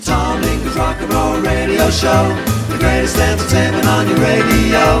radio show. The greatest entertainment on your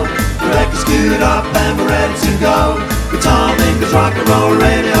radio. The record's queued up and we're ready to go. With Tom Ingram's Rock and Roll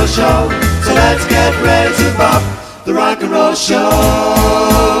Radio Show. So let's get ready to bop the Rock and Roll Show.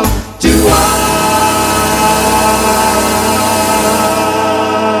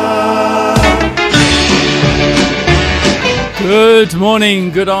 Good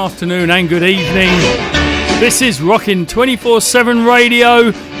morning, good afternoon and good evening. This is Rockin 24/7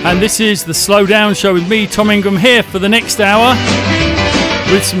 Radio and this is the Slow Down Show with me, Tom Ingram, here for the next hour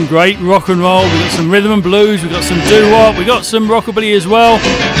with some great rock and roll. We've got some rhythm and blues, we've got some doo-wop, we've got some rockabilly as well.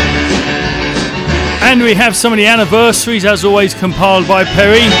 And we have some of the anniversaries, as always, compiled by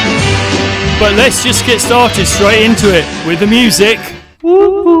Perry. But let's just get started straight into it with the music.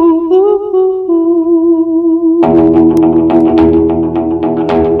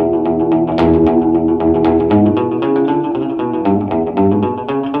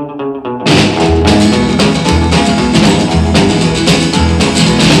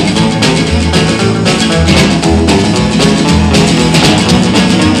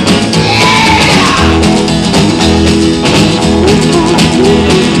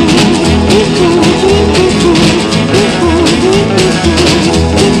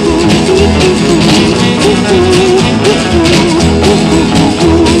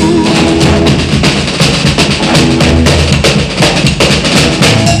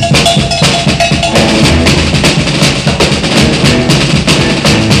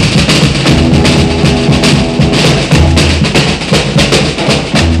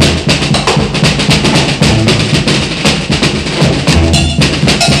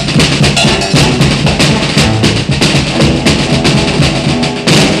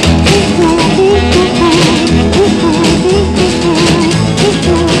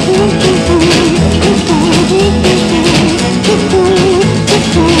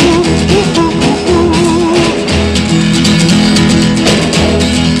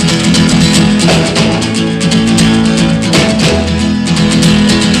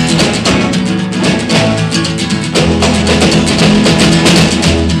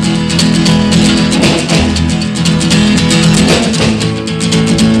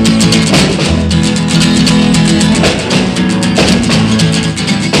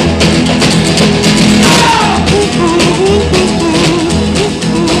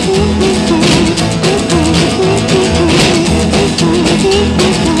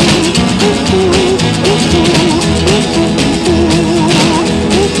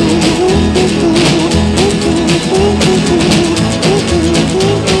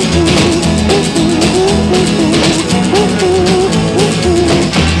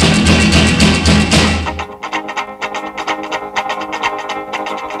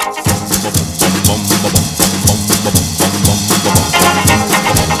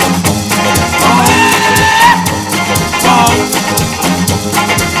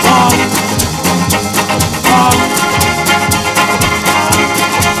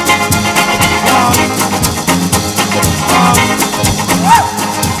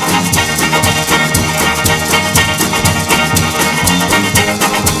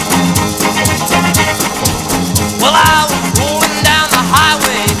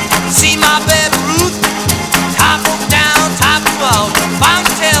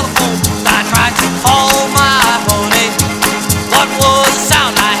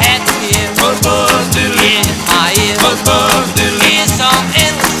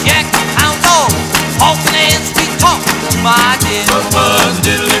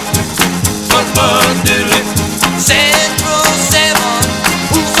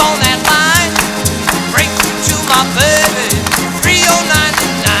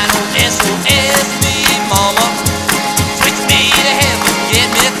 SOS me, mama. Switch me to heaven, get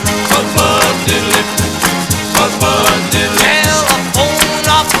me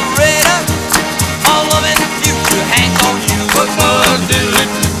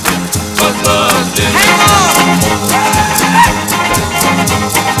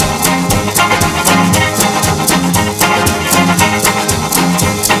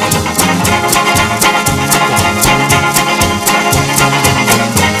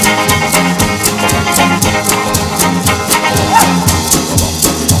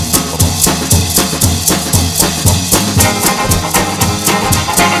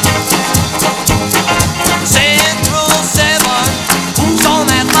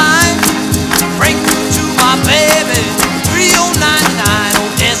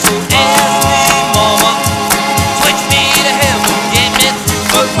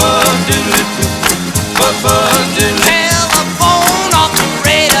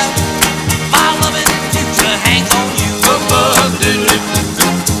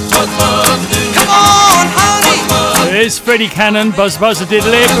There's Freddie Cannon, Buzz Buzzer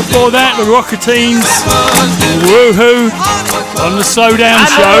Diddley. Before that, the Rocketines, Woohoo, on the Slowdown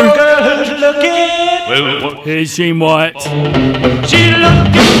Show. Here's Gene White. She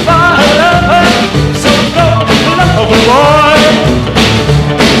looking for her lover, so love boy.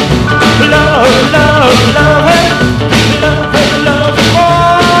 Love, love, love her, love her, love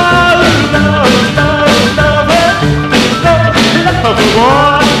boy. Love, love, love her, love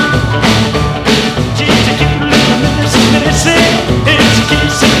boy. She's a cute little missing, it's a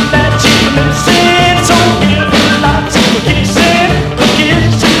kissing that she's missing. So give her lots of kissing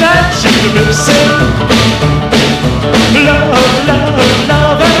that she's missing. Love, love,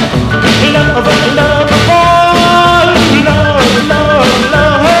 love her, love her, love her, boy. Love, love,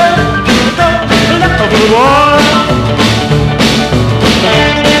 love her, love her, boy.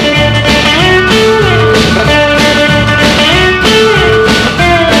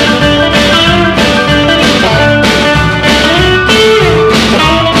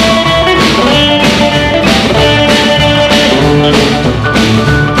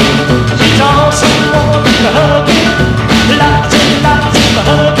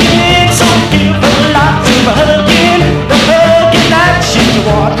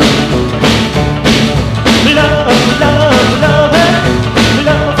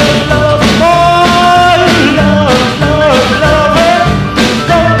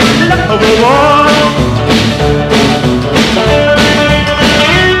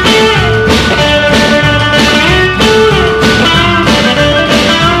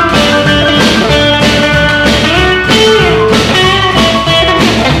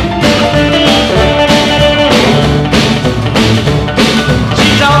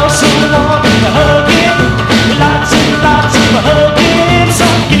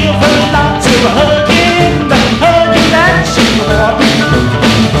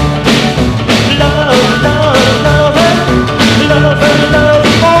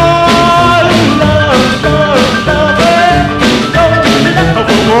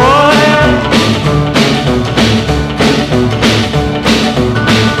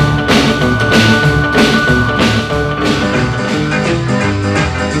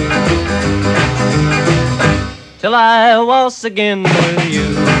 Till I waltz again with you,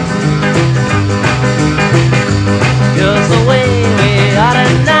 just the way we are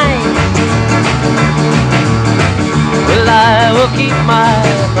tonight. Well, I will keep my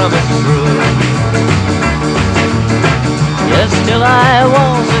promise true, yes, till I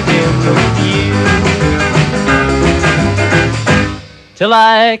waltz again with you, till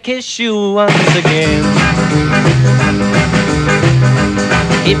I kiss you once again.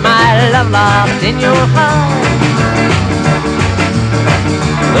 Keep my love locked in your heart.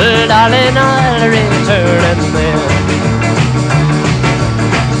 Well, darling, I'll return and then,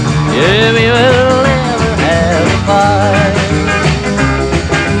 yeah, we will never have a fight.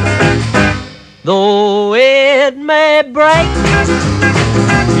 Though it may break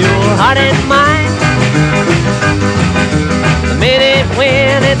your heart and mine, the minute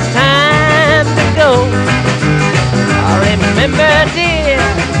when it's time to go, I remember, dear,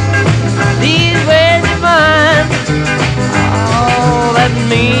 these words of mine. All that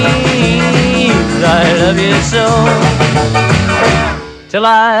means I love you so, till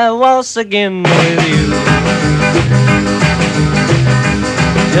I waltz again with you,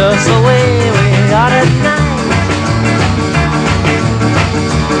 just the way we are tonight.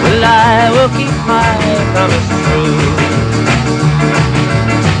 Well, I will keep my promise true,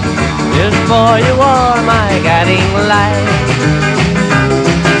 just for you are my guiding light.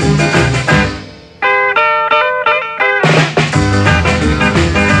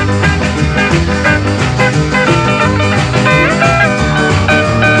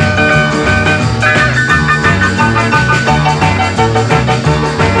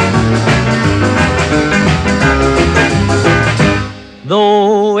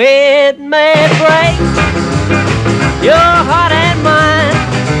 Though it may break your heart and mine,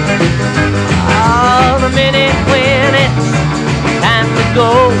 oh, the minute when it's time to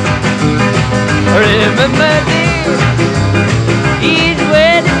go, remember, dear, each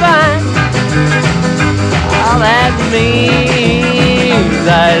word divine. All that means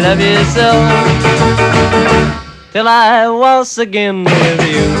I love you so, till I waltz again with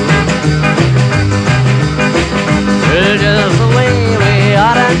you, just the way we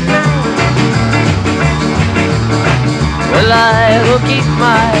are tonight. Well, I will keep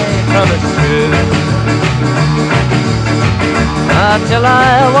my promise true, till I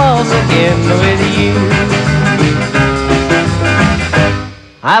waltz again with you.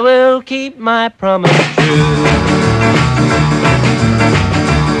 I will keep my promise true,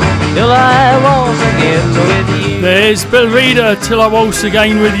 till I waltz again with you. There's Bill Reader, Till I Waltz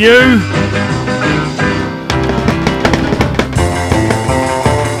Again With You.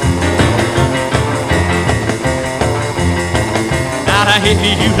 If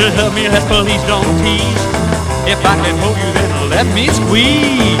you love me, let's please don't tease. If I can hold you, then let me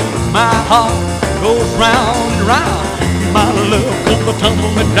squeeze. My heart goes round and round. My love comes a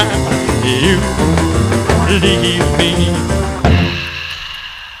tumbling down. You leave me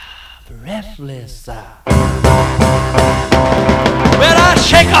breathless. Well, I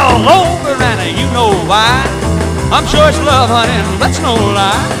shake all over, and you know why. I'm sure it's love, honey, and that's no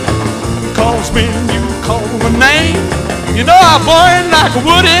lie. 'Cause when you call my name, you know I burn like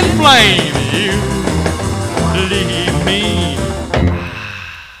wood in flame. You leave me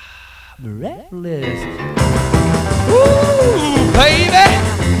breathless. Ooh, baby,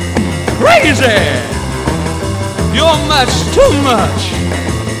 crazy. You're much too much.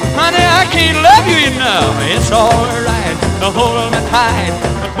 Honey, I can't love you enough. It's alright to hold me tight,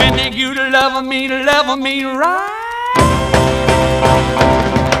 but when you love me right.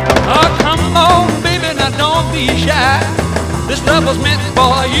 Oh, come on, baby, now don't be shy. This love was meant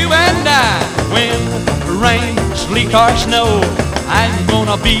for you and I. When rain, sleet, or snow, I'm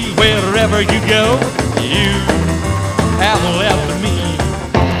gonna be wherever you go. You have left me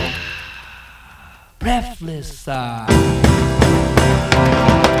breathless.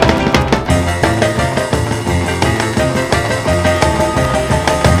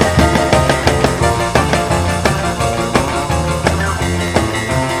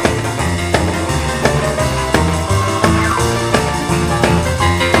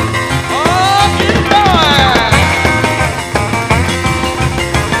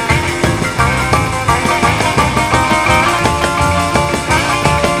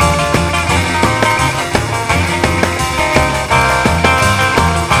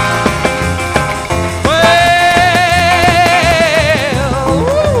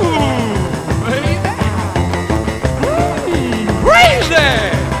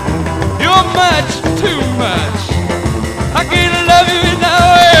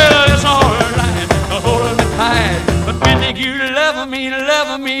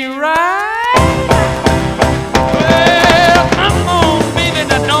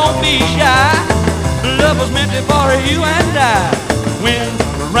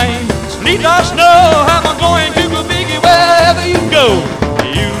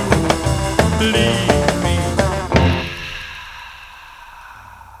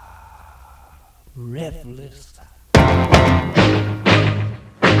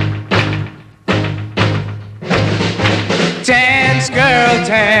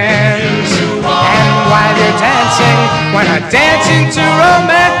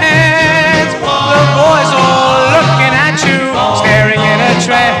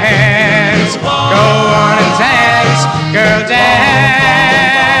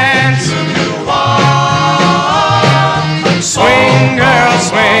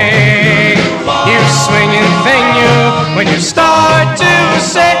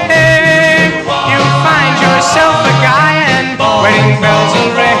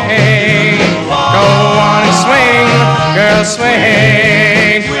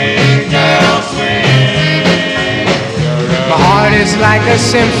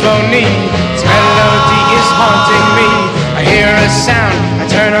 Symphony, its melody is haunting me. I hear a sound, I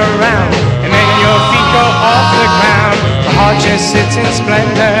turn around, and then your feet go off the ground. My heart just sits in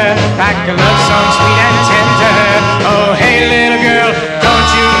splendor, like a love song, sweet and tender. Oh, hey, little girl, don't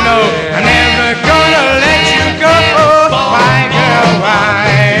you know I'm never gonna let you go? Why, girl,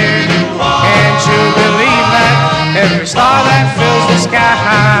 why? Can't you believe that every star that fills the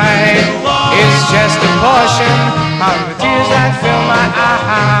sky is just a portion of the tears that fill my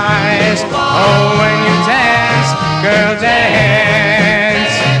eyes? Oh, when you dance, girl,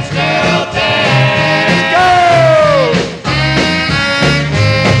 dance. Dance, girl, dance. Go!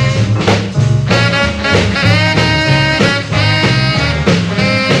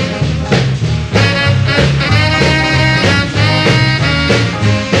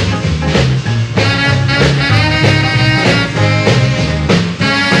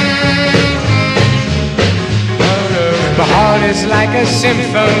 My heart is like a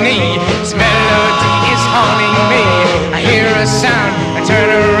symphony, its melody is haunting me. I hear a sound, I turn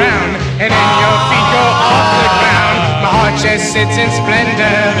around, and then your feet go off the ground. My heart just sits in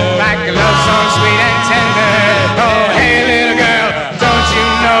splendor, like a love song, sweet and tender. Oh, hey, little girl, don't you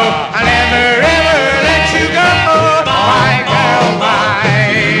know I'll never ever let you go? Why, girl, why?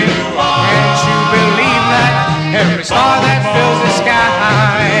 Can't you believe that every star that fills the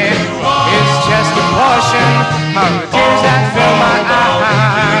sky is just a portion of the tears that fill my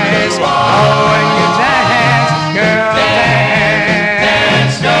eyes? Oh, when you dance, girl,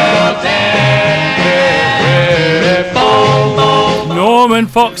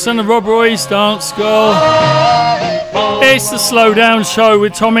 Fox and the Rob Roy's Dance Girl. It's the Slow Down Show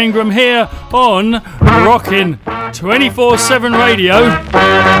with Tom Ingram here on Rockin' 24/7 Radio.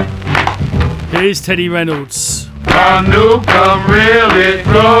 Here's Teddy Reynolds. John Newcomb really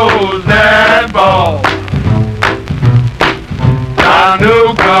throws that ball. John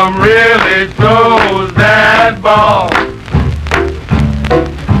Newcomb really throws that ball.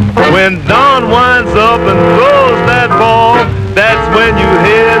 When Don winds up and throws that ball, that's when you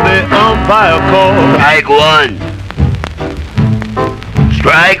hear the umpire call. Strike one.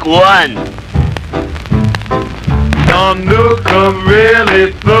 Strike one. John Newcomb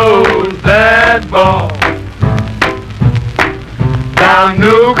really throws that ball. John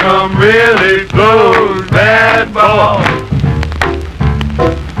Newcomb really throws that ball.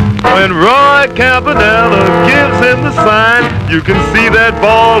 When Roy Campanella gives him the sign, you can see that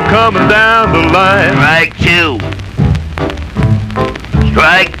ball coming down the line. Strike two.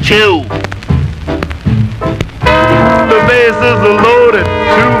 Strike two. The bases are loaded,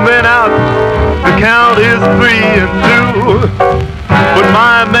 2 men out. The count is 3-2. But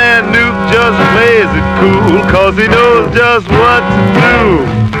my man Nuke just plays it cool, 'cause he knows just what to do.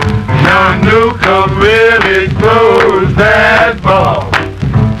 John Newcomb really throws that ball.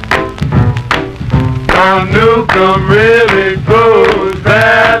 John Newcomb really throws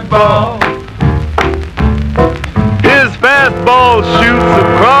that ball. His fastball shoots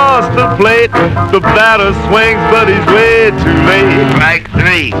across the plate. The batter swings, but he's way too late. Strike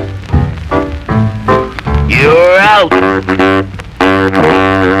three. You're out.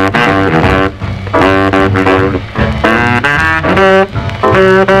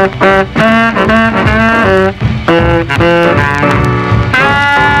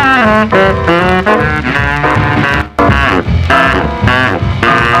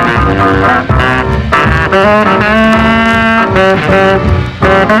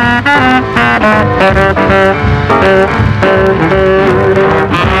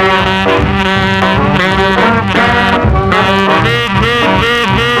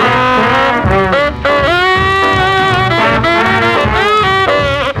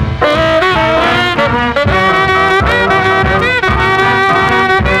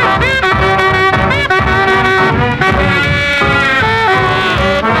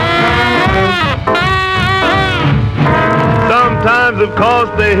 Of course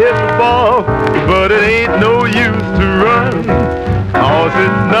they hit the ball, but it ain't no use to run, 'cause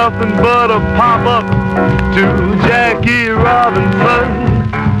it's nothing but a pop-up to Jackie Robinson.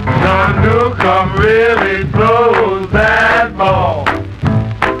 John Newcomb really throws that ball.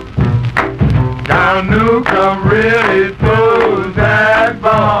 John Newcomb really throws that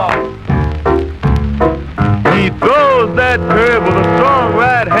ball. He throws that curve with a strong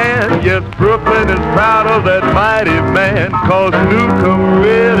right hand. Yes, Brooklyn is proud of that mighty man, 'cause Newcomb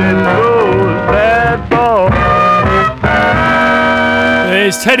really throws that ball.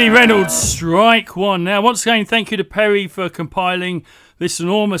 There's Teddy Reynolds, strike one. Now, once again, thank you to Perry for compiling this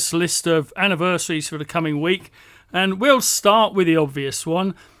enormous list of anniversaries for the coming week. And we'll start with the obvious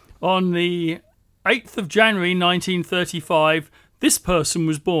one. On the 8th of January 1935, this person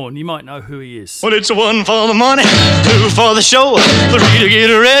was born. You might know who he is. Well, it's one for the money, two for the show, three to get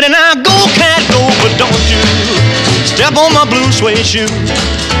ready. Now go, cat, go, but don't you step on my blue suede shoe.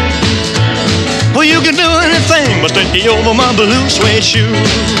 Well, you can do anything but take over my blue suede shoe.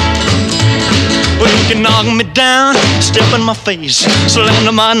 Well, you can knock me down, step in my face,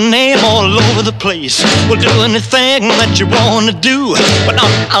 slander my name all over the place. Well, do anything that you want to do, but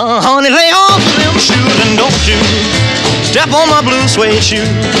honey, lay off them shoes and don't you step on my blue suede shoe.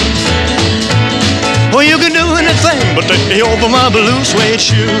 Well, you can do anything but take me over my blue suede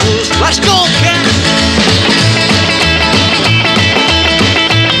shoes. Let's go, cat!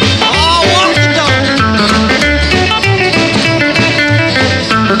 Oh, walk the dog.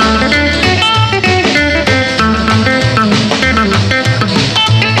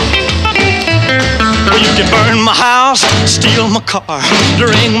 Well, you can burn my house, steal my car,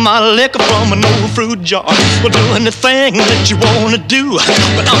 drink my liquor from an old fruit jar. Well, do anything that you wanna do,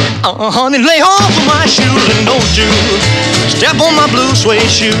 but honey, lay off of my shoes and don't you step on my blue suede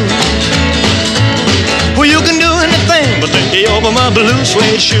shoe. Well, you can do anything but lay over my blue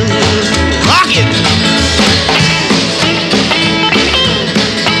suede shoe. Rock it!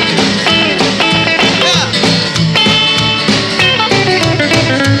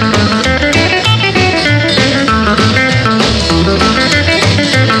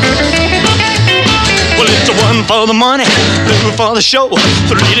 One for the money, two for the show,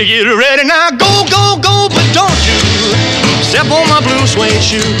 three to get ready. Now go, go, go, but don't you step on my blue suede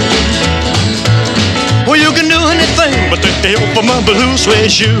shoe. Well, you can do anything but the help of my blue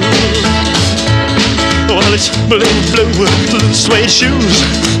suede shoes. Well, it's blue suede shoes.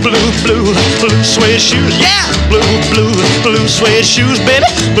 Blue suede shoes. Yeah, blue suede shoes, baby.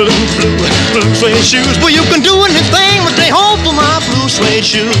 Blue suede shoes. Well, you can do anything but they hope for my blue suede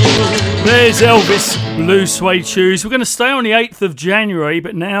shoes. There's Elvis, Blue Suede Shoes. We're going to stay on the 8th of January,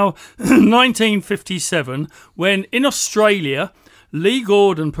 but now 1957, when in Australia, Lee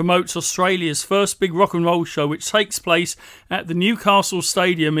Gordon promotes Australia's first big rock and roll show, which takes place at the Newcastle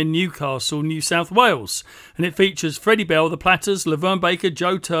Stadium in Newcastle, New South Wales. And it features Freddie Bell, the Platters, Laverne Baker,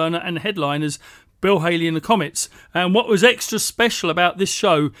 Joe Turner and headliners Bill Haley and the Comets. And what was extra special about this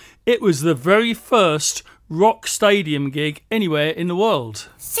show, it was the very first rock stadium gig anywhere in the world.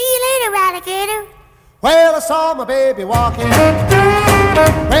 See you later, alligator. Well, I saw my baby walking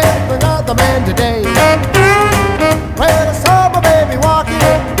with another man today. Well, I saw my baby walking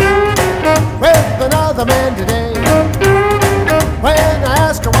with another man today. When I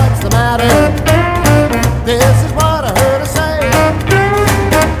asked her what's the matter, this is what I heard her say.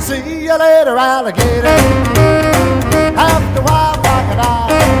 See you later, alligator. After a while, crocodile.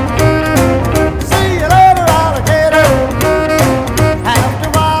 See you later, alligator. After a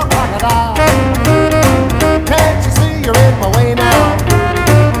while, crocodile. Can't you see you're in my way now?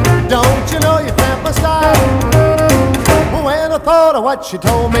 Don't you know you cramp my style? When I thought of what she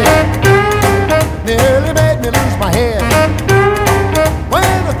told me, nearly made me lose my head. When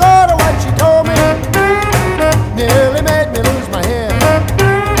I thought of what she told me, nearly made me lose my head.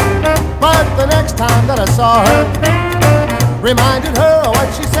 But the next time that I saw her, reminded her of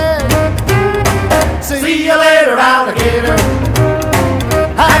what she said. See you later, alligator.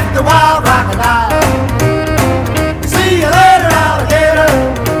 After a while, crocodile. See you later, alligator.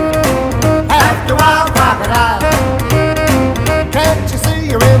 After a while, crocodile. Can't you see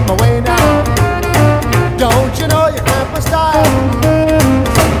you're in my way now? Don't you know you cramp my style?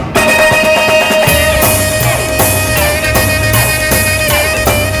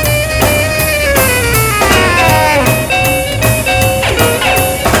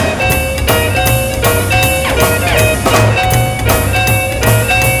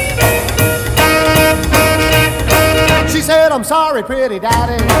 She said, I'm sorry, pretty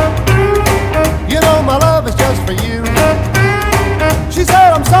daddy. You know my love is just for you. She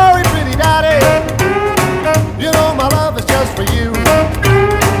said, I'm sorry, pretty daddy. You know my love is just for you.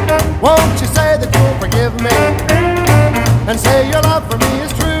 Won't you say that you'll forgive me and say your love for me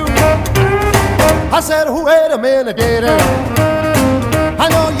is true? I said, wait a minute, gator. I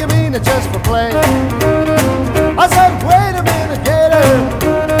know you mean it just for play. I said, wait a minute, gator.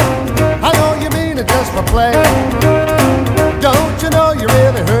 I know you mean it just for play. Don't you know you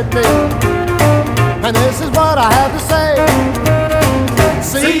really hurt me? And this is what I have to say.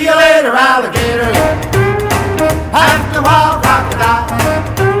 See you later, alligator. After a while, crocodile.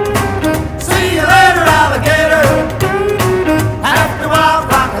 See you later, alligator. After a while,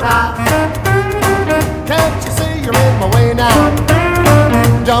 crocodile. Can't you see you're in my way now?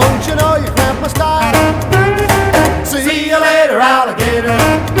 Don't you know you cramp my style? See you later, alligator.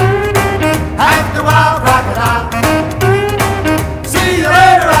 After a while, crocodile. See you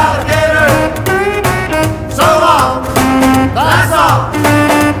later, alligator. So long. That's all.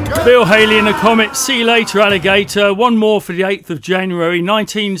 Bill Haley and the Comets, See You Later, Alligator. One more for the 8th of January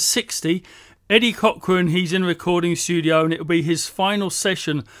 1960. Eddie Cochran, he's in a recording studio and it'll be his final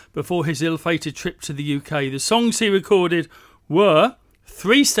session before his ill-fated trip to the UK. The songs he recorded were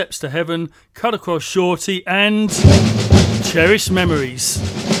Three Steps to Heaven, Cut Across Shorty and Cherished Memories.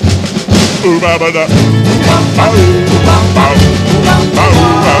 You're going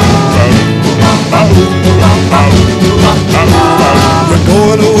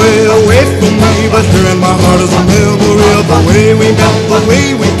away from me, but here in my heart is a memory of the way we met, the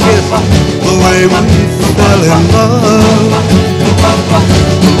way we kissed, the way we fell in love.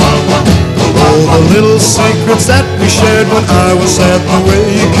 All the little secrets that we shared when I was sad, the way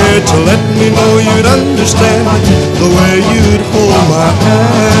you cared to let me know you'd understand, the way you'd hold my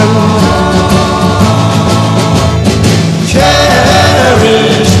hand.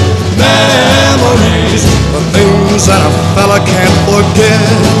 Cherished memories, the things that a fella can't forget.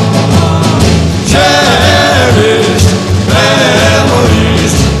 Cherished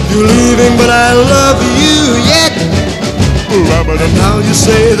memories, you're leaving but I love you yet. And now you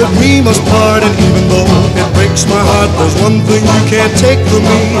say that we must part, and even though it breaks my heart, there's one thing you can't take from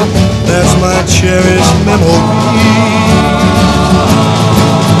me, that's my cherished memory.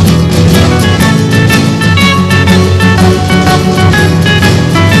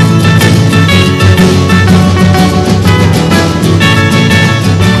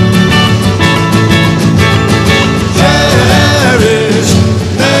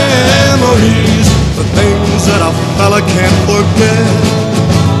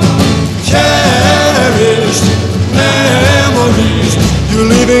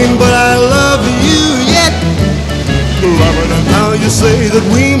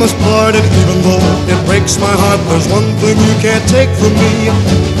 breaks my heart. There's one thing you can't take from me.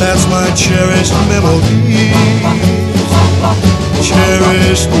 That's my cherished memories.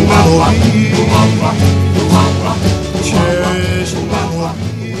 Cherished memories. Cherished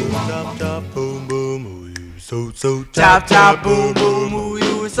memories. Chop, chop, boom, boom, ooh, you so, so. Chop, chop, boom, boom, ooh,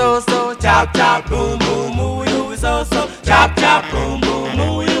 you so, so. Chop, chop, boom, boom, ooh, you so, so. Chop, chop, boom, boom,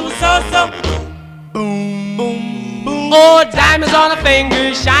 ooh, you so, so. Boom, boom, boom. Oh, diamonds on her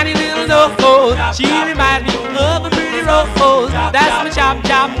fingers, shiny little nose. She reminds me of a pretty rose. That's my chop,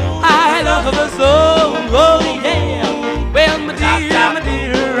 chop. I love her so. Oh, yeah. Well, my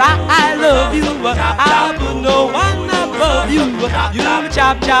dear, I love you. I put no one above you. You're my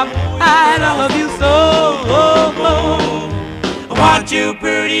chop, chop. I love you so. I want you,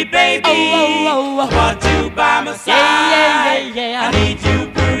 pretty baby. I want you by my side. I need you,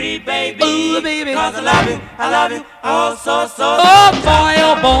 pretty baby. Ooh, baby. 'Cause I love you, oh, so. Oh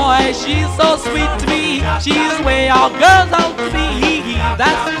boy, she's so sweet to me. She's the way all girls ought to be.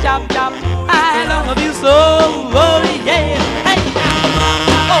 That's the chop, chop. I love you so. Oh, yeah. Hey.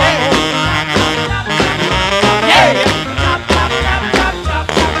 Oh. Yeah.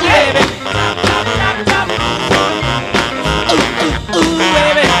 Baby. Ooh,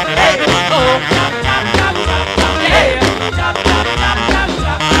 baby. Hey. Oh. Yeah.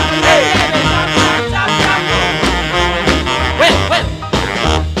 Well.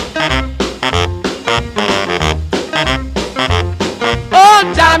 Oh,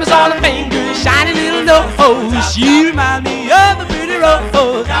 diamonds on her fingers, shiny little nose. She reminds me of a pretty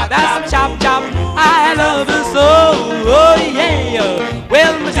rose. That's some chop, chop. I love her so. Oh, yeah.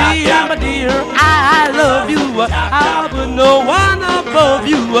 Well, my dear, I love you. I put no one above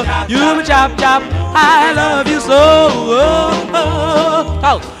you. You're my chop, chop. I love you so.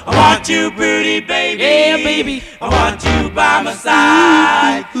 Oh. I want you, pretty baby. Yeah, baby. I want you by my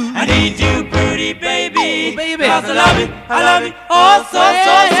side. I need you, pretty baby. Baby. 'Cause I love you, oh, so.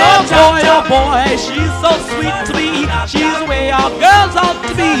 Oh, boy, she's so sweet to me. She's the way all girls ought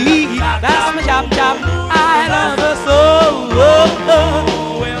to be. That's my chop, chop. I love her so.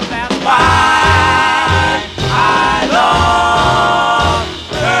 Well, that's why I love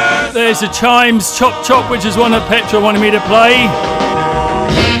her. There's the chimes, chop chop, which is one that Petra wanted me to play.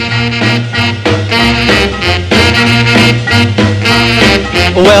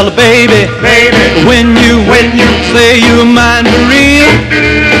 Well, baby, when you say you're mine for real,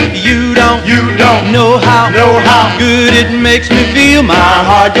 you don't know how good it makes me feel. My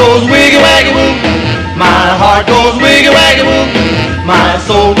heart goes wiggy waggy woo. My heart goes wiggy waggy woo. My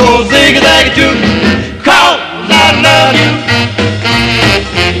soul goes ziggy zaggy too. 'Cause I love you.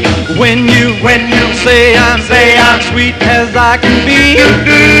 When you say I'm sweet as I can be,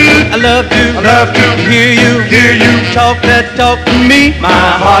 I love to hear you talk that talk to me. My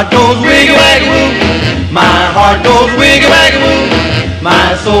heart goes wiggy waggy woo. My heart goes wiggy waggy woo.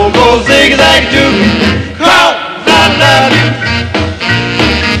 My soul goes ziggy zaggy too. 'Cause I love you.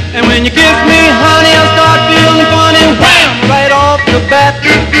 And when you kiss me, honey, I start feeling funny. Wham! Right off the bat.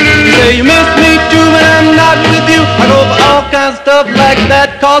 You say you miss me too when I'm not with you. I go for all kinds of stuff like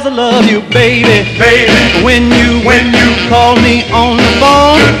that 'cause I love you, baby. When you call me on the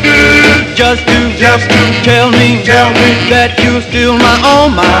phone, just to tell me that you're still my own.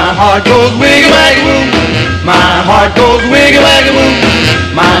 My heart goes wiggy waggy woo. My heart goes wiggy waggy woo.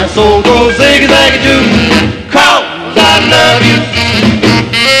 My soul goes ziggy zaggy too. 'Cause I love you.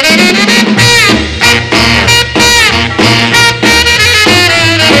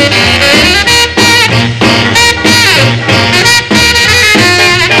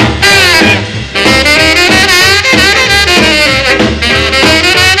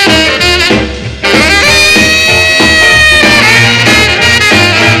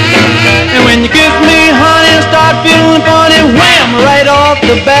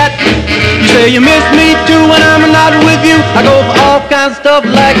 The bat. You say you miss me too when I'm not with you. I go for all kinds of stuff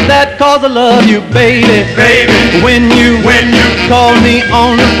like that 'cause I love you, baby. When you call me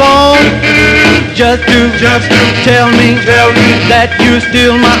on the phone, just to tell me that you're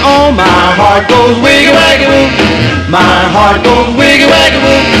still my own. My heart goes wiggy waggy woo. My heart goes wiggy waggy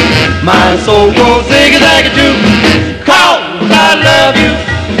woo. My soul goes ziggy zaggy too. 'Cause I love you.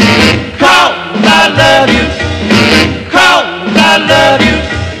 'Cause I love you. 'Cause I love you.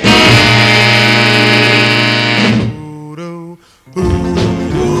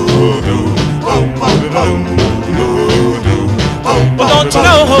 But don't you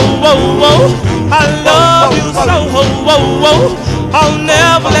know, I love you so, I'll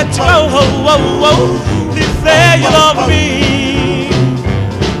never let you go, declare you love me.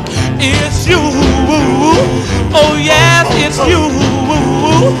 It's you, oh yes, it's you,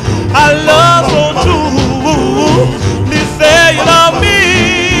 I love so true.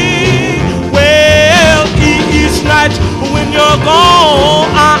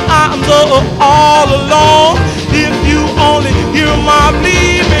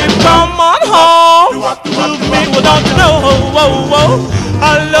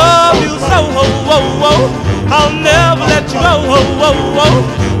 love you so, oh, oh, oh. I'll never let you go, oh, oh, oh.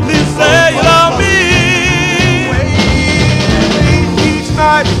 Please say you love me. Each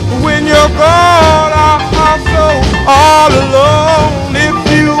night when you're gone, I'm so all alone. If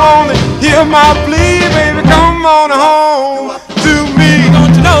you only hear my plea, baby, come on home to me.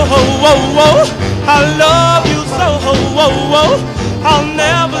 Don't you know, oh, oh, oh, I love you so, oh, oh, oh. I'll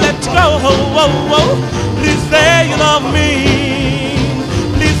never let you go, oh, oh, oh. Please say you love me.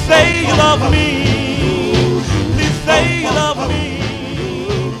 Please say you love me. Please say you love me.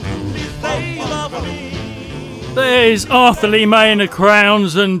 Please say you love me. There's Arthur Lee May and the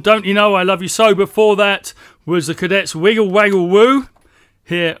Crowns, and Don't You Know I Love You So. Before that was the Cadets' Wiggle Waggle Woo,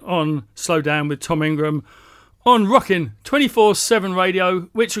 here on Slow Down with Tom Ingram on Rockin' 24/7 radio,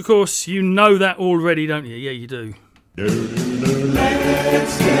 which of course you know that already, don't you? Yeah, you do.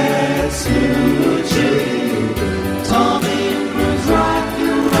 Let's get smooching. Tom Ingram's Rock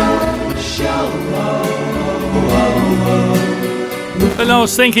and Roll Show. And I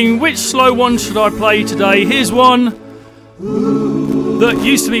was thinking, which slow one should I play today? Here's one that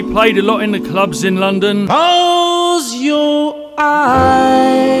used to be played a lot in the clubs in London. Close your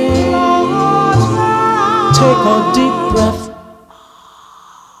eyes, take a deep breath,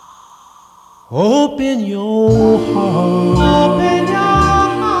 open your heart,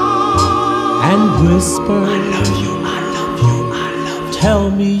 and whisper, I love you, I love you, I love you. Tell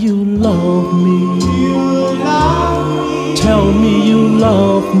me you love me, tell me you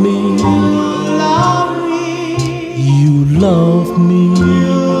love me, you love me,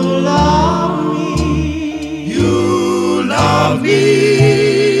 You love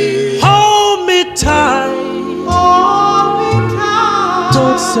me. hold me tight,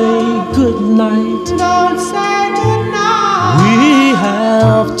 don't say goodnight, we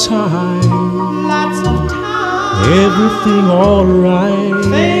have time, everything alright,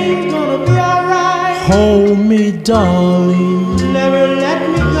 hold me darling,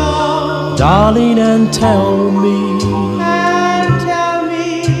 darling, and tell me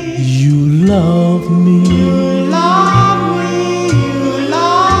you love me.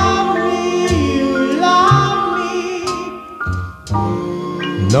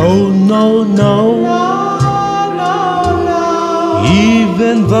 No, no, no,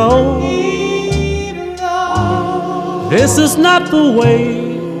 even though this is not the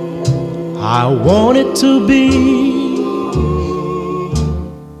way I want it to be,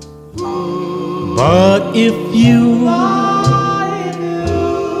 but if you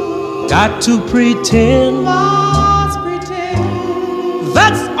got to pretend,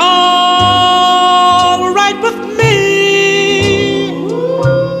 that's all right with me.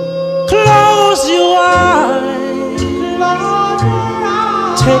 Close your eyes,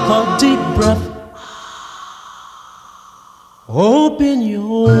 take a deep breath, open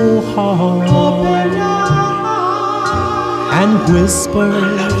your heart, and whisper, I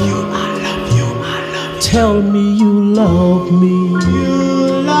love you, I love you, I love you. Tell me you love me,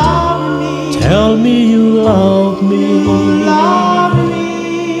 tell me you love me,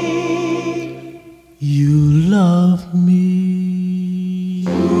 you love me.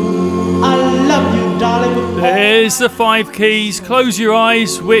 I love you, darling. There's the 5 keys, Close Your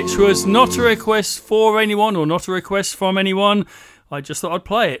Eyes, which was not a request for anyone or not a request from anyone. I just thought I'd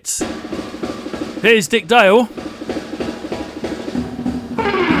play it. Here's Dick Dale.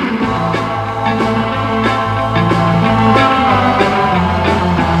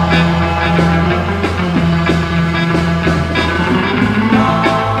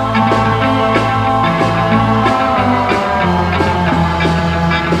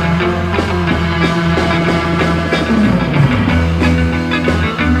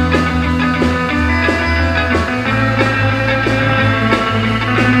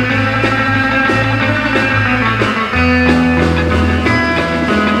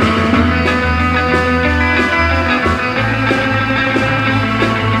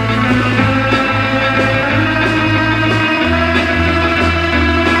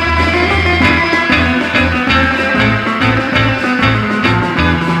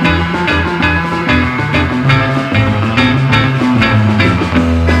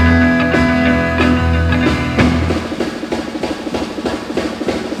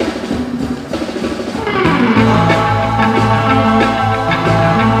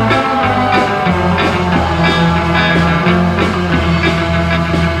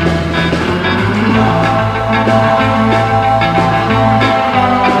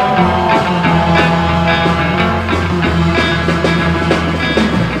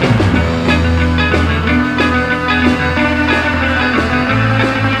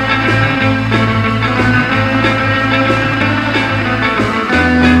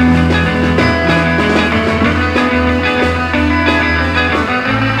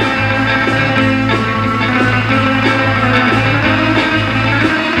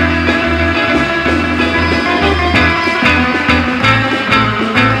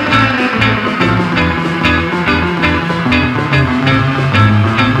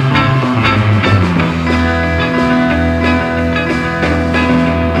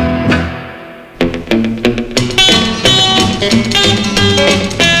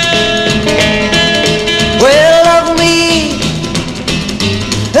 Well, love me,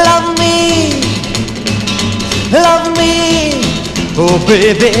 love me, love me, oh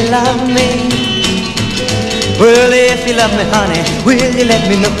baby, love me. Well, if you love me, honey, will you let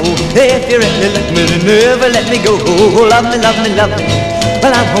me know? If you really love me, then never let me go. Oh, love me, love me, love me.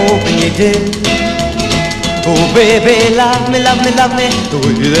 Well, I'm hoping you do. Oh, baby, love me, love me, love me, the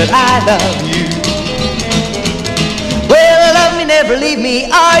way that I love you. Well, love me, never leave me,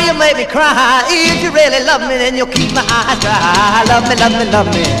 or you make me cry. If you really love me, then you'll keep my eyes dry. Love me, love me, love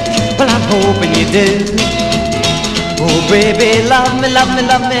me. Well, I'm hoping you do. Oh, baby, love me, love me,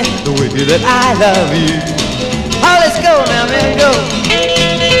 love me, the way that I love you. Oh, let's go now, man, go.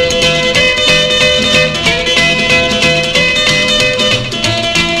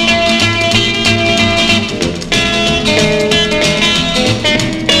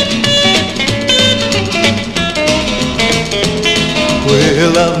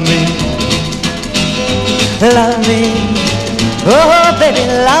 Well, love me, oh baby,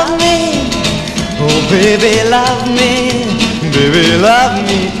 love me, oh baby, love me, baby, love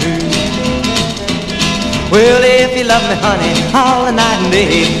me too. Well, if you love me, honey, all the night and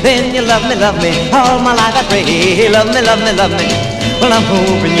day, then you love me, all my life I pray. Love me, love me, love me, well, I'm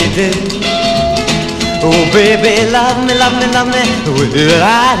hoping you do. Oh, baby, love me, love me, love me, the way that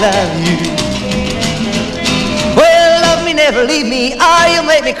I love you. Well, love me, never leave me, or you'll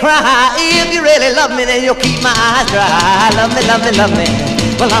make me cry. If you really love me, then you'll keep my eyes dry. Love me, love me, love me,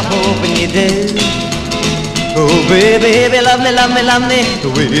 well, I'm hoping you do. Oh, baby, love me, love me, love me, the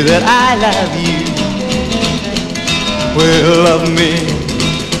way that I love you. Well, love me,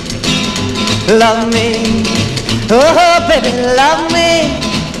 oh baby, love me,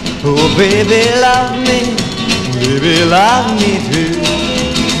 oh baby, love me, baby, love me too.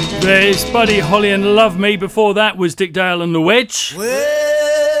 There's Buddy Holly and Love Me. Before that was Dick Dale and The Wedge.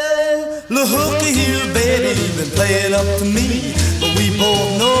 Well, look here, baby, you've been playing up to me, but we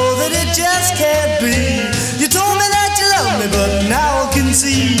both know that it just can't be. You told me that you love me, but now I can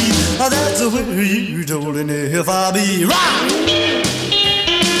see that's the way you told me if I be right.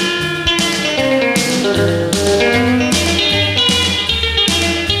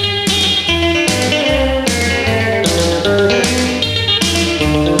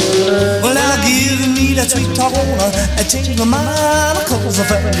 Well, now give me that sweet talk, I changed my mind, cause I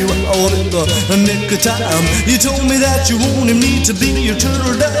found you out in the nick of time. You told me that you wanted me to be your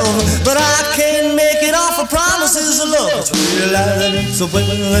turtle dove, but I can't make it off of promises of love. That's where you lie,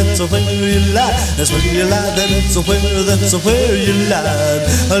 that's where you lie. That's where you lie, that's where you lied.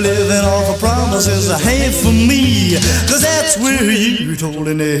 Living off of promises ain't for me, cause that's where you told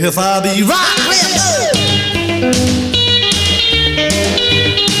me if I be right. Let's go!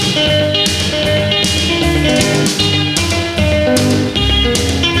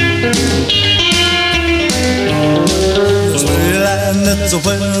 That's where you lie, that's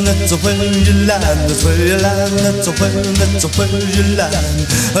where you lie, that's where you lie.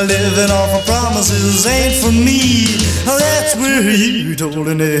 Living off of promises ain't for me, that's where you told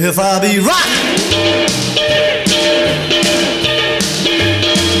me if I be right.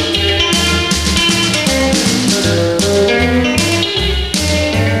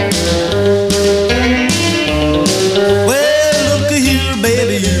 Well, look here,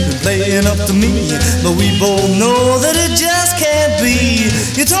 baby, you've been playing up to me, but we both know that it just can't be.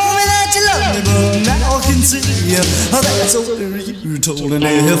 You told me that you love me, but now I can see that's where you told me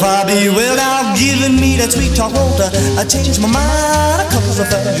if I be. Well, now giving me that sweet talk water, I changed my mind, cause I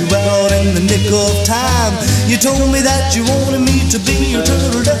found you out in the nick of time. You told me that you wanted me to be your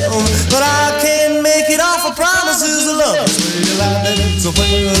turtle dove, but I can't make it off of promises of love. That's where you lie, that's where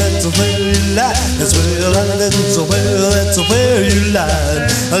you lie. That's where you lie, that's where you lied.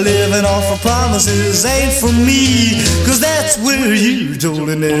 Living off of promises ain't for me, cause that's where you told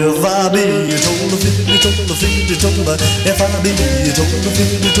me if I be. You told the fib, you told the fib, you told the if I be. You told the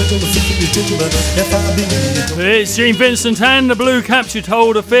fib, you told the fib, you told the if I be. It's Gene Vincent and the Blue Caps. You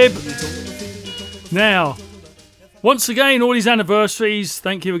told a fib. Now, once again, all these anniversaries.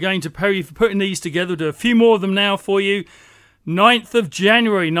 Thank you again to Perry for putting these together. We'll do a few more of them now for you. 9th of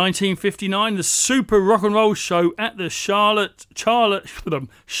January 1959, the Super Rock and Roll Show at the Charlotte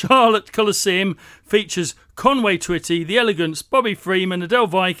Coliseum features Conway Twitty, The Elegants, Bobby Freeman, the Del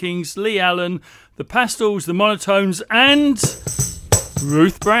Vikings, Lee Allen, the Pastels, the Monotones, and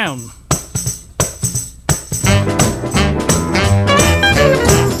Ruth Brown.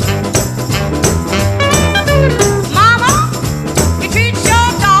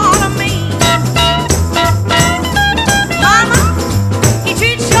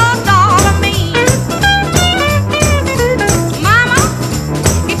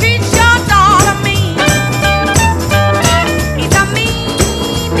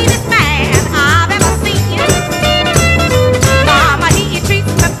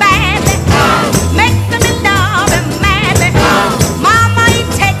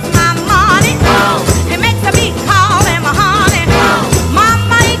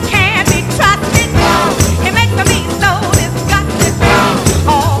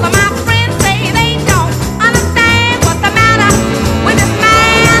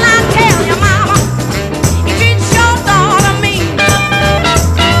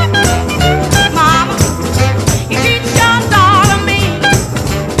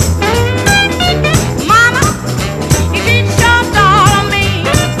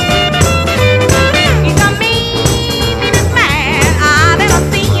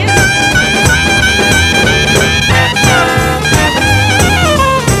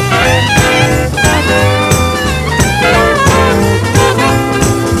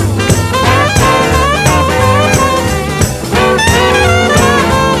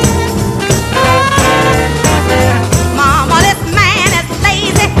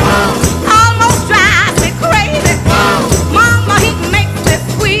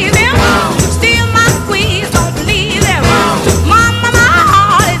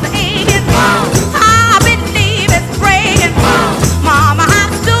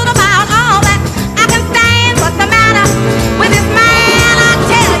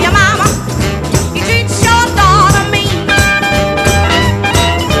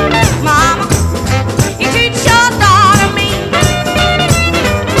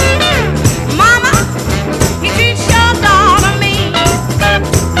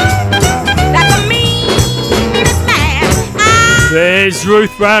 Says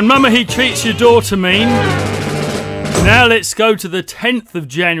Ruth Brown. Mama, he treats your daughter mean. Now let's go to the 10th of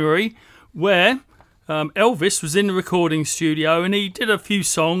January, where Elvis was in the recording studio and he did a few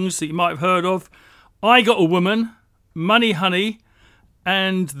songs that you might have heard of. I Got a Woman, Money Honey,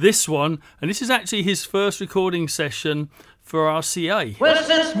 and this one. And this is actually his first recording session for RCA. Well,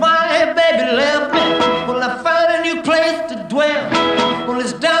 since my baby left me, well, I found a new place to dwell. Well,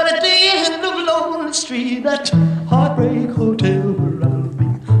 it's down at the end of Lonely Street, that Heartbreak Hotel where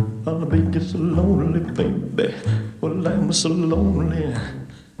I'll be just so lonely, baby. Well, I'm so lonely,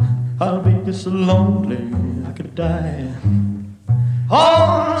 I'll be just so lonely, I could die.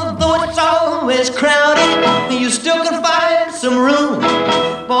 Although it's always crowded, you still can find some room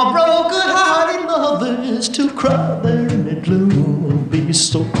for broken-hearted lovers to cry there in the gloom. Be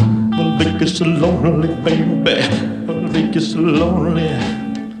so, well, be so lonely, baby. Well, be so lonely,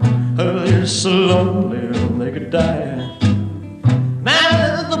 they're so lonely they could die.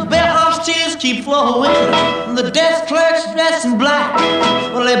 Now the bellhop's tears keep flowing, the desk clerk's dressed in black.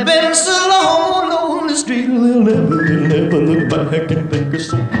 Well, they've been so long on the street, they'll never look back. And they're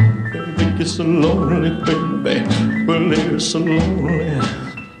so lonely, baby. Well, they're so lonely,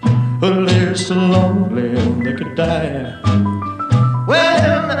 well, they're so lonely they could die.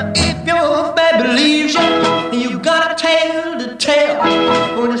 Well, if your baby leaves you, you got a tale to tell.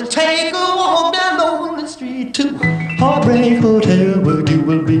 Well, just take a walk down Lonely Street to Heartbreak Hotel, where you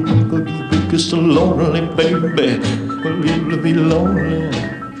will be so lonely, baby. Well, you'll be lonely,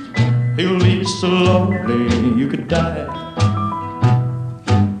 you'll be so lonely you could die.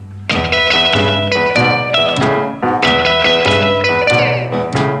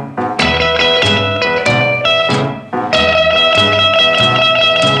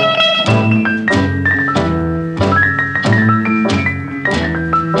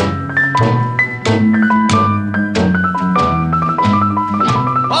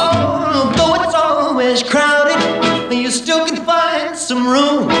 Some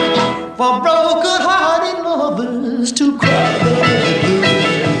room for broken-hearted lovers to cry.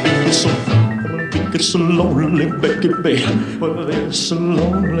 Be so lonely, baby. Well, they're so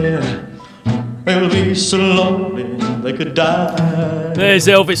lonely. They'll be so lonely they could die. There's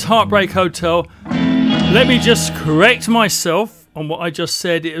Elvis, Heartbreak Hotel. Let me just correct myself on what I just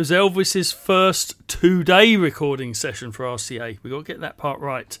said. It was Elvis's first 2-day recording session for RCA. We've got to get that part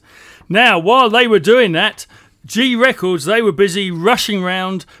right. Now, while they were doing that, G Records, they were busy rushing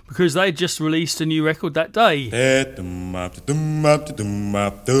round because they just released a new record that day. Why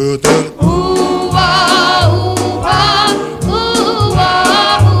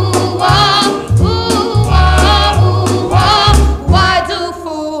do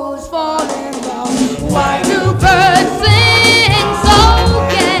fools fall in love? Why do birds sing so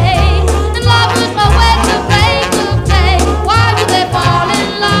gay? And love was my way to break of day. Why do they fall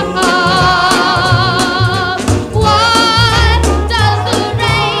in love?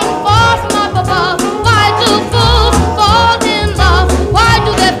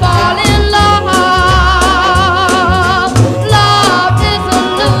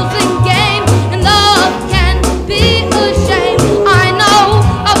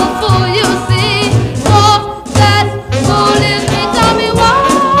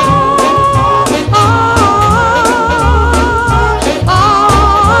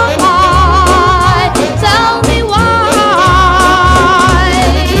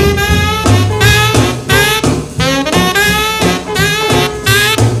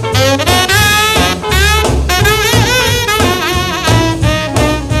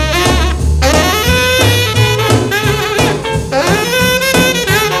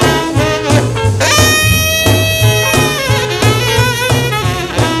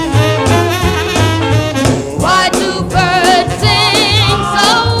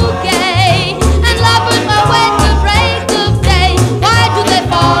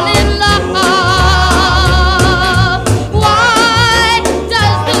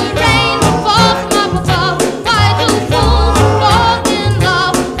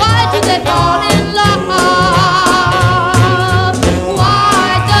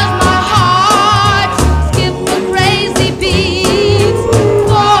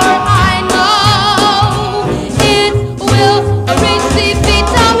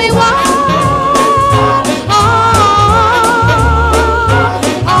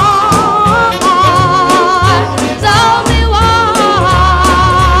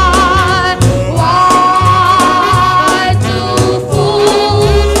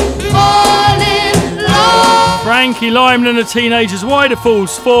 Lyman and the Teenagers, why do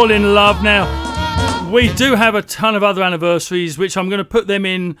fools fall in love? Now, We do have a ton of other anniversaries, which I'm going to put them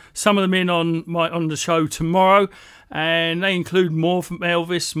in, some of them in on the show tomorrow, and they include more from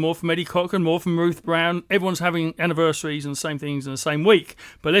Elvis, more from Eddie Cochran, more from Ruth Brown. Everyone's having anniversaries and the same things in the same week.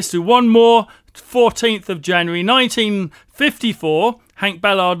 But let's do one more. 14th of January 1954, Hank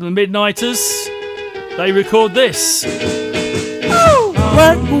Ballard and the Midnighters. They record this.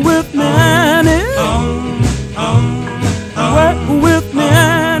 Work with me, Annie. Work with me,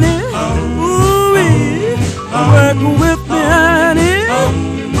 Annie. Ooh-wee. Work with me, Annie.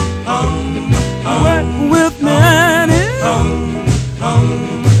 Work with me, Annie.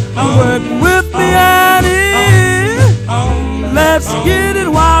 Work with me, Annie. Let's get it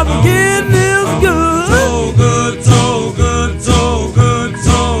while the getting is good. So good, so good, so good,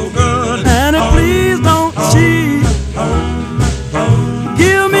 so good. Annie, please don't cheat.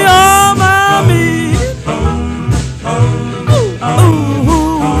 Give me all my meat.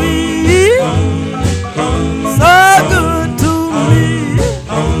 Ooh-wee. So good to me.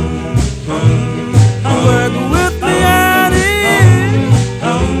 Work with me, Annie.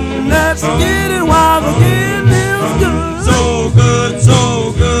 Let's get it while the getting is good. So good,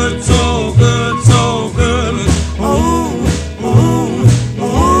 so good, so good, so good.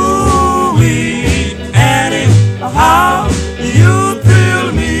 Ooh-wee. Annie, how you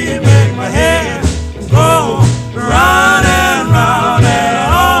thrill me, make my head go round and round, and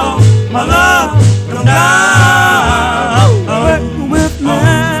all my love come down. Work with me,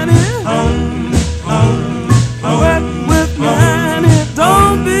 Annie. Work with me, Annie.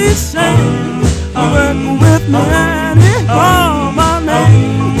 Don't be ashamed. Work with me, Annie. Call my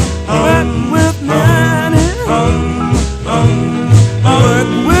name. Work with me, Annie.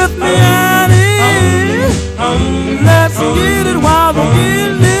 Work with me, Annie. Let's get it while the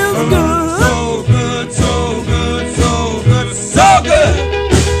getting is good. So good, so good, so good, so good.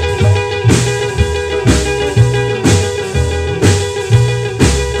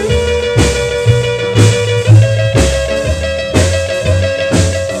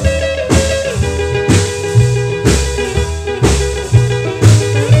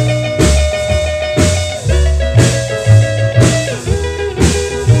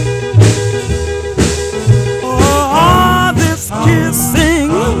 Oh, this kissing,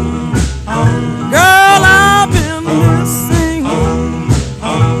 girl, I've been missing.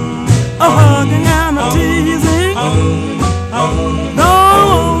 A hugging and a teasing, no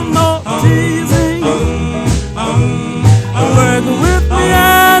teasing. Work with me,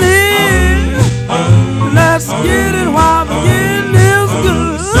 Annie. Let's get it while the getting is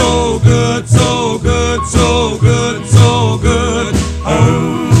good. So good, so good, so good, so good.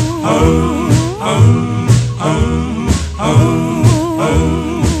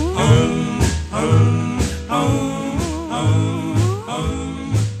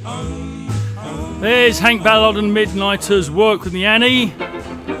 There's Hank Ballard and Midnighters, Work with me, Annie.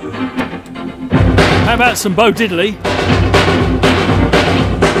 How about some Bo Diddley?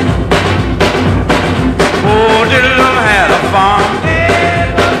 Oh, Diddley had a farm.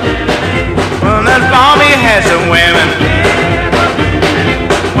 Well, that farm he had some women.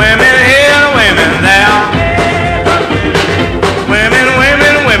 Women here and women there. Women,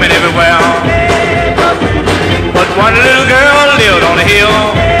 women, women everywhere. But one little girl lived on the hill.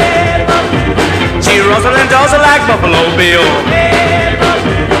 She rustled and tussled like Buffalo Bill.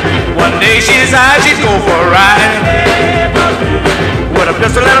 One day she decided she'd go for a ride, with a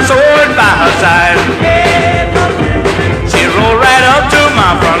pistol and a sword by her side. She rolled right up to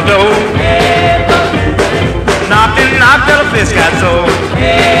my front door, knocked and knocked till the fist got sore.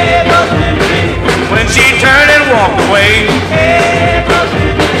 When she turned and walked away,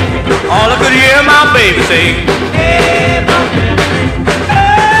 all I could hear my baby say,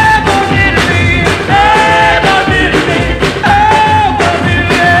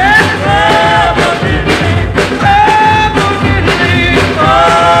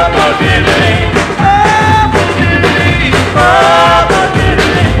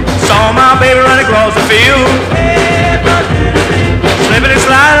 saw my baby running across the field, slipping and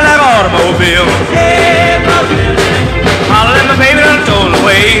sliding like an automobile. Hollered at my baby and told her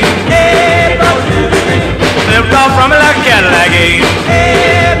away, flipped off from me like a Cadillac gate.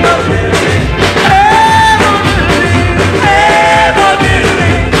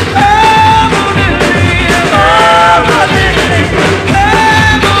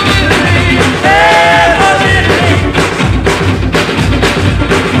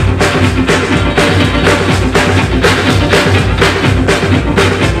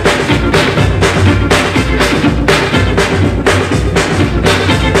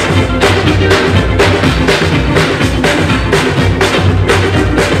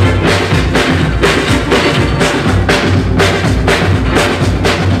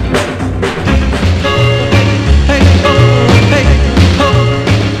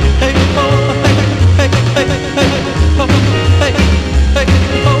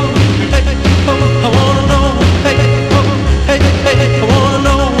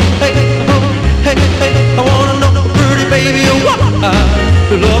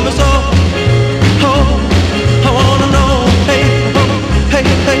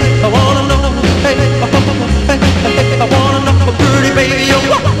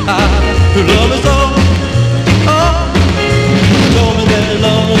 You love me so. Oh, you told me that you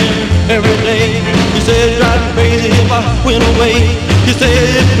love me every day. You said it'd drive me crazy if I went away. You said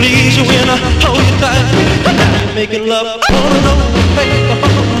it'd please you when I hold you tight. Now you're making love. I wanna know, hey,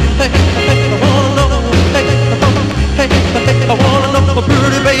 hey, hey, I wanna know, hey, hey, hey, I wanna know, my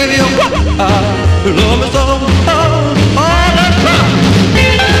pretty baby, you love me so. Oh, that's right.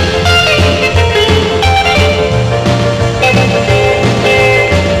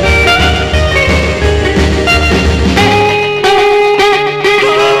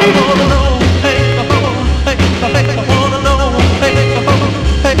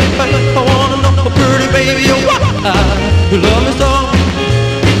 You love me so.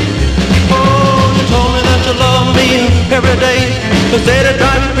 Oh, you told me that you love me every day. You said it'd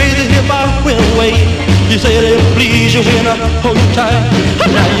drive me crazy if I went away. You said it'd please you when I hold you tight.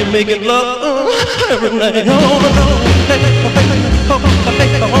 Now you're making love every night. I wanna know, hey, hey,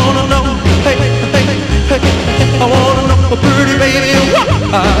 I wanna know, hey, hey, hey, I wanna know, my pretty baby, you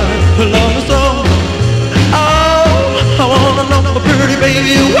love me so. Oh, I wanna know, my pretty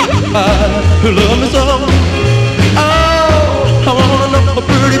baby, you love me so.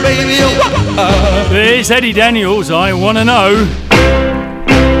 There's Eddie Daniels, I Wanna Know.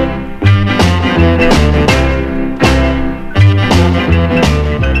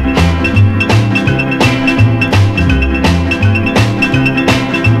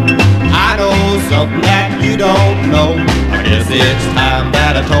 I know something that you don't know. I guess it's time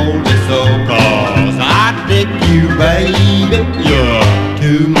that I told you so. 'Cause I dig you, baby. You're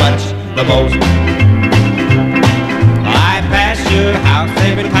too much, the most. I pass your house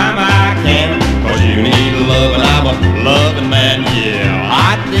every time I can. 'Cause you need love and I'm a loving man, yeah.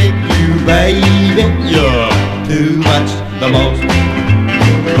 I dig you, baby. You're too much, the most.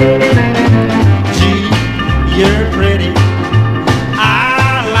 Gee, you're pretty.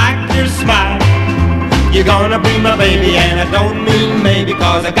 I like your smile. You're gonna be my baby and I don't mean maybe.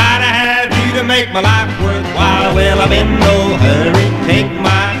 'Cause I gotta have you to make my life worthwhile. Well, I'm in no hurry, take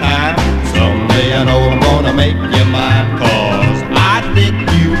my time. Someday I know I'm gonna make you mine. 'Cause I dig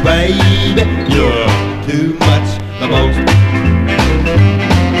you, baby. You're too much, the most.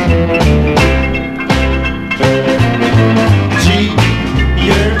 Gee,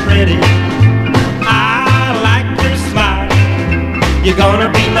 you're pretty. I like your smile. You're gonna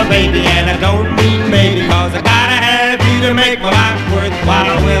be my baby and I don't mean maybe. 'Cause I gotta have you to make my life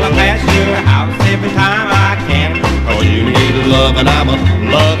worthwhile. Well, I pass your house every time I can. 'Cause you need love and I'm a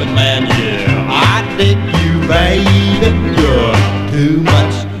loving man, yeah. I dig you, baby. You're too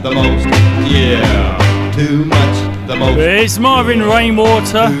much, the most, yeah. Too much, the most. There's Marvin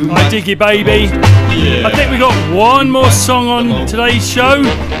Rainwater, I Dig You Baby. Yeah. I think we got one more song on today's show.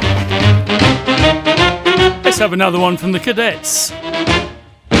 Let's have another one from the Cadets.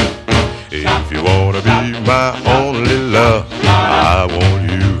 If you wanna be my only love, I want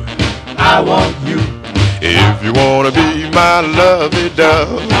you. I want you. If you wanna be my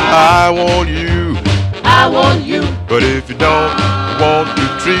lovey-dove, I want you. I want you. But if you don't want to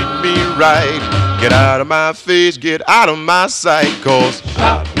treat me right, get out of my face, get out of my sight. 'Cause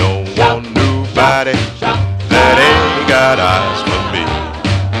I don't want nobody that ain't got eyes for me.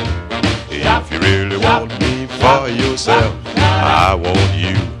 If you really want me for yourself, I want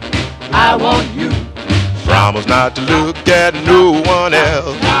you. I want you. Promise not to look at no one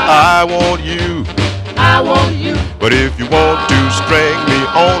else. I want you. I want you. But if you want to string me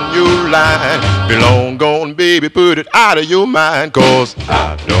on your line, be long gone, baby, put it out of your mind. 'Cause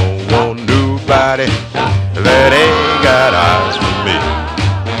I don't want nobody that ain't got eyes for me.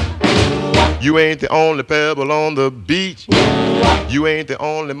 You ain't the only pebble on the beach. You ain't the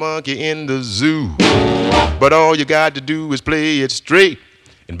only monkey in the zoo. But all you got to do is play it straight,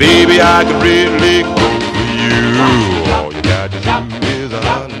 and baby, I can really go for you. All you got to do is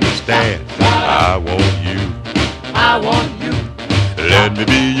understand, I want you. I want you. Let me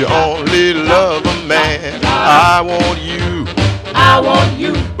be your only lover, man. I want you. I want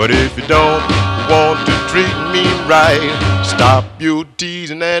you. But if you don't want to treat me right, stop your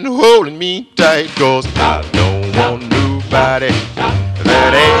teasing and holding me tight. 'Cause I don't want nobody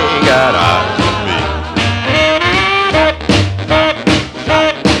that ain't got eyes for me.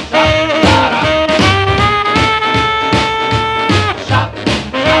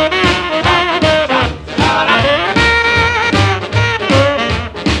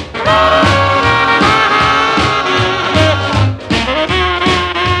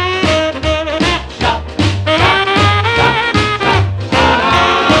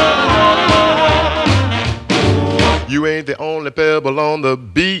 You ain't the only pebble on the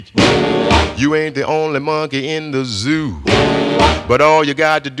beach. You ain't the only monkey in the zoo. But all you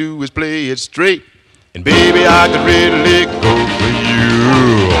got to do is play it straight. And baby, I could really go for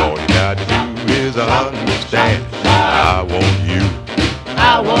you. All you got to do is understand. I want you.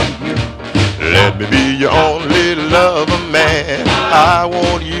 I want you. Let me be your only lover, man. I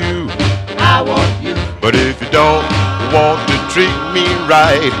want you. I want you. But if you don't want to treat me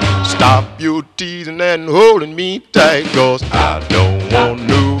right, stop your teasing and holding me tight. 'Cause I don't want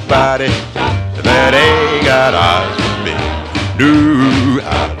nobody that ain't got eyes for me. No,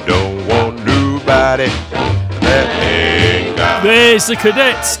 I don't want nobody that ain't got. There's the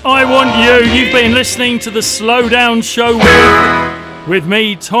Cadets. I want you. You've been listening to the Slowdown Show with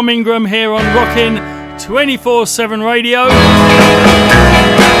me, Tom Ingram, here on Rockin' 24/7 Radio.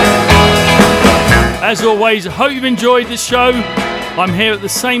 As always, I hope you've enjoyed the show. I'm here at the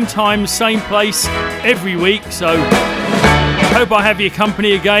same time, same place every week, so I hope I have your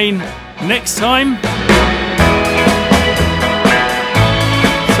company again next time.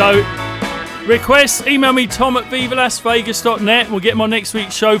 So, requests, email me Tom at vivalasvegas.net. We'll get my next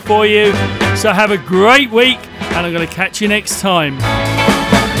week's show for you. So have a great week, and I'm going to catch you next time.